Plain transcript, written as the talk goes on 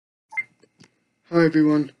Hi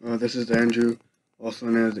everyone, this is Andrew, also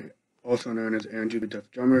known as Andrew the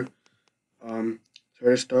Deaf Drummer. So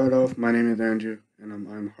to start off, my name is Andrew, and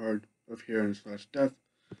I'm hard of hearing slash deaf.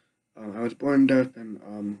 I was born deaf, and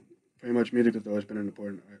pretty much music has always been an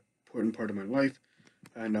important part of my life.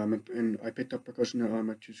 And I picked up percussion at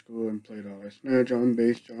elementary school and played snare drum,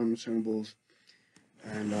 bass drum, cymbals,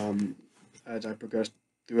 and as I progressed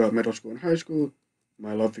throughout middle school and high school,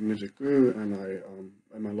 my love for music grew,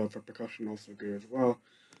 and my love for percussion also grew as well.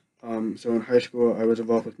 So in high school, I was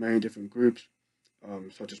involved with many different groups,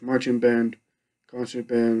 such as marching band, concert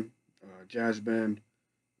band, jazz band,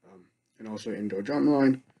 um, and also indoor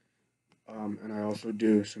drumline. And I also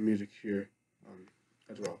do some music here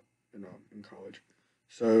as well in college.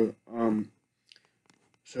 So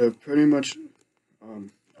so pretty much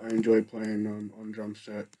I enjoy playing on drum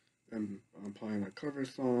set and playing like cover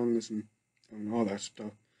songs and all that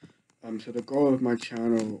stuff. So the goal of my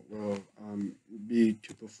channel will be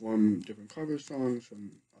to perform different cover songs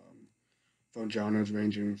from genres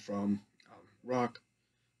ranging from rock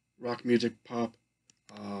music, pop,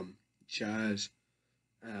 um, jazz,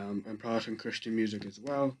 and Protestant Christian music as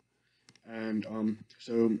well. And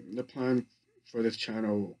so the plan for this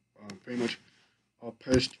channel, pretty much, I'll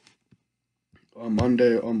post on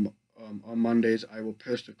Mondays. I will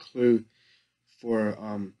post a clue for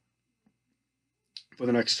um, for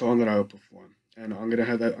the next song that I will perform, and I'm gonna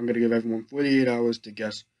give everyone 48 hours to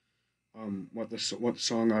guess what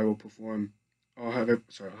song I will perform. I'll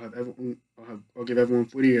give everyone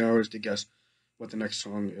 48 hours to guess what the next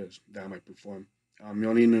song is that I might perform.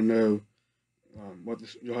 You'll need to know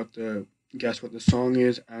you'll have to guess what the song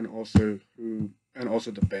is and also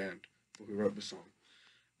the band who wrote the song.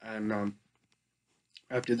 And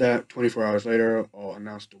after that, 24 hours later, I'll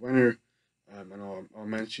announce the winner, and I'll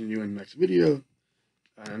mention you in the next video.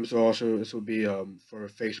 And this will be for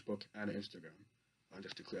Facebook and Instagram,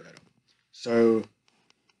 just to clear that up. So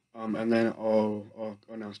and then I'll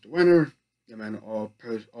announce the winner, and then I'll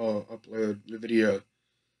upload the video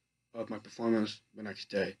of my performance the next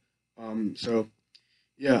day. So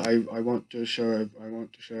yeah, I want to show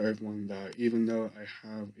everyone that even though I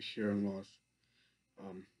have a hearing loss,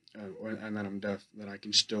 and that I'm deaf, that I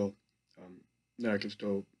can still um, that I can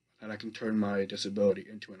still that I can turn my disability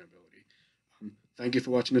into an ability. Thank you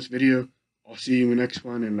for watching this video. I'll see you in the next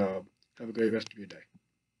one, and have a great rest of your day.